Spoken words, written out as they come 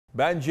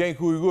Ben Cenk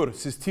Uygur.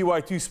 Siz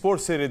TYT Spor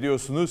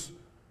seyrediyorsunuz.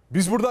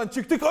 Biz buradan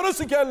çıktık ana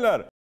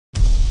sikenler.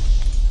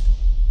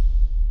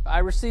 I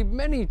received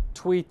many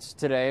tweets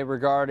today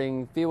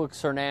regarding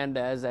Felix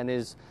Hernandez and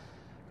his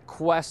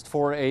quest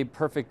for a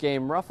perfect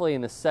game roughly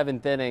in the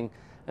 7th inning.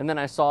 And then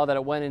I saw that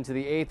it went into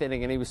the 8th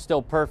inning and he was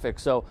still perfect.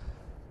 So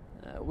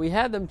we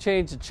had them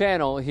change the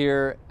channel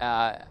here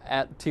at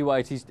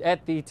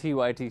the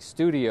TYT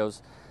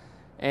studios.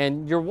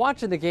 And you're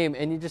watching the game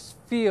and you just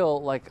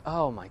feel like,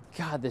 oh my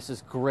God, this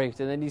is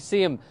great. And then you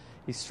see him,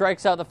 he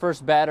strikes out the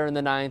first batter in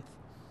the 9th,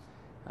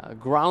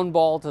 ground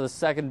ball to the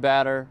second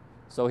batter.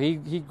 So he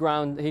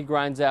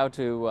grinds out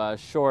to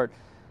short.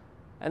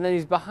 And then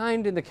he's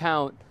behind in the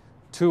count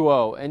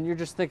 2-0. And you're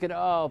just thinking,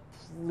 oh,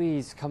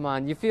 please, come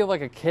on. You feel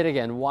like a kid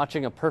again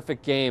watching a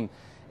perfect game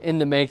in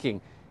the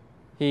making.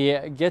 He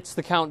gets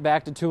the count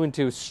back to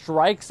 2-2,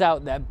 strikes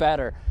out that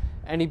batter,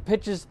 and he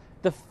pitches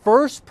the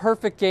first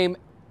perfect game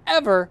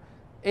ever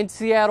in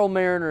Seattle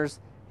Mariners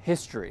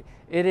history.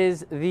 It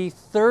is the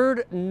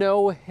third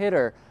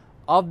no-hitter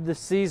of the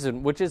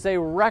season, which is a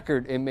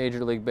record in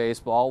Major League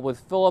Baseball, with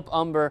Philip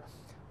Umber,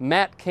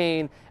 Matt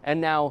Cain, and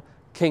now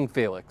King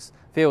Felix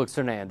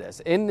Hernandez.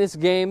 In this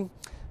game,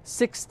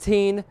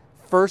 16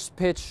 first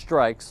pitch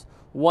strikes,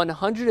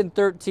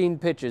 113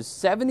 pitches,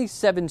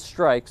 77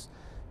 strikes,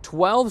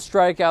 12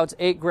 strikeouts,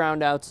 8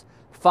 groundouts,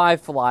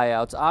 5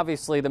 flyouts.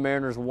 Obviously, the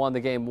Mariners won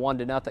the game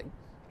 1-0.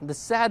 The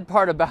sad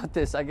part about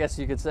this, I guess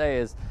you could say,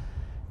 is,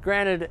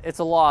 granted, it's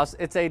a loss.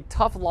 It's a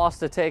tough loss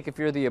to take if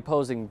you're the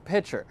opposing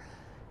pitcher.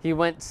 He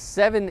went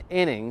 7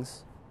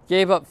 innings,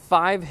 gave up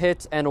 5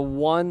 hits and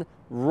 1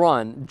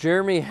 run.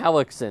 Jeremy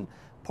Hellickson.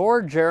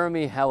 Poor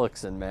Jeremy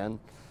Hellickson, man.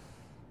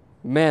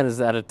 Man, is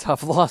that a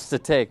tough loss to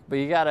take. But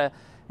you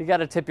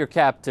gotta tip your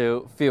cap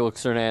to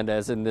Felix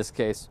Hernandez in this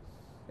case.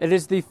 It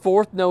is the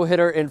 4th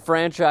no-hitter in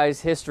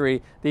franchise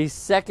history, the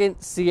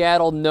 2nd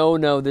Seattle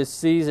no-no this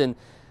season.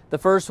 The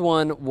first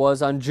one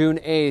was on June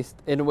 8th,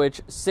 in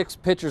which 6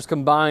 pitchers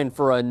combined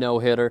for a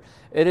no-hitter.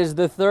 It is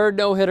the 3rd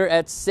no-hitter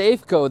at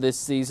Safeco this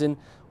season,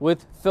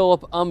 with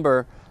Philip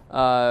Umber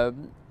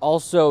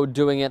also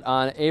doing it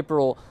on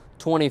April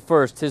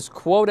 21st. His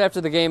quote after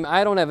the game,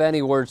 I don't have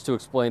any words to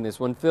explain this.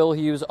 When Phil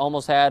Hughes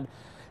almost had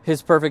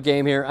his perfect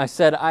game here, I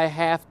said, I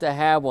have to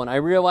have one. I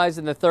realized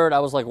in the 3rd, I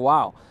was like,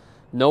 wow,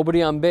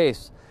 nobody on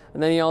base.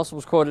 And then he also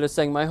was quoted as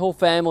saying, my whole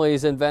family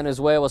is in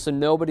Venezuela, so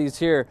nobody's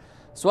here.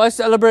 So I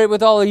celebrate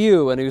with all of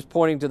you. And he was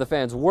pointing to the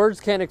fans. Words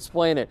can't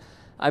explain it.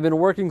 I've been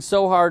working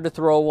so hard to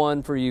throw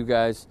one for you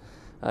guys,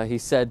 he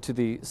said to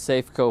the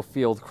Safeco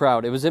Field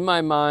crowd. It was in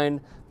my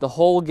mind the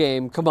whole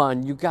game. Come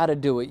on, you got to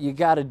do it. You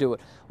got to do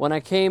it. When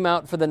I came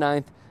out for the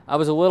 9th, I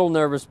was a little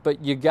nervous,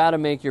 but you got to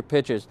make your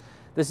pitches.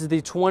 This is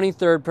the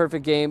 23rd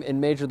perfect game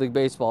in Major League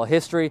Baseball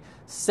history.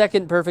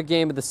 2nd perfect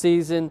game of the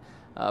season,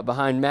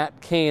 behind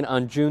Matt Cain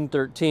on June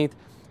 13th.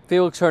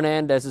 Felix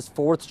Hernandez's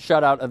 4th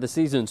shutout of the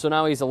season. So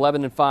now he's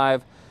 11-5,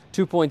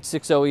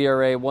 2.60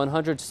 ERA,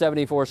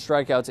 174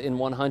 strikeouts in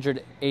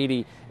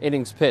 180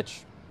 innings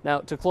pitched. Now,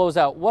 to close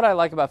out, what I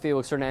like about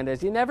Felix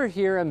Hernandez, you never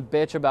hear him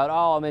bitch about,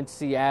 oh, I'm in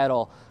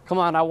Seattle. Come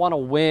on, I want to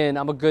win.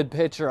 I'm a good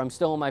pitcher. I'm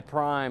still in my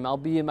prime. I'll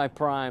be in my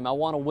prime. I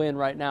want to win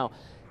right now.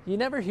 You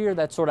never hear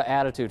that sort of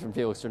attitude from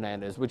Felix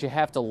Hernandez, which you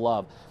have to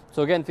love.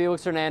 So again,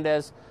 Felix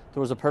Hernandez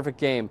throws a perfect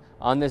game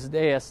on this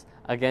dais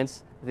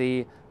against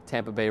the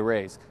Tampa Bay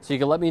Rays. So you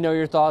can let me know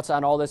your thoughts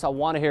on all this. I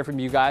want to hear from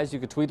you guys. You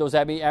can tweet those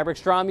at me,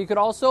 @Strom. You could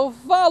also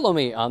follow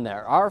me on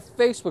there. Our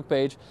Facebook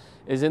page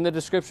is in the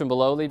description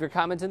below. Leave your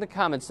comments in the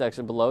comments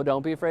section below.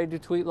 Don't be afraid to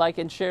tweet, like,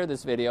 and share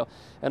this video.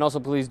 And also,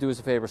 please do us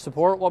a favor.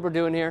 Support what we're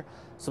doing here.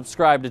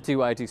 Subscribe to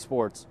TYT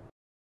Sports.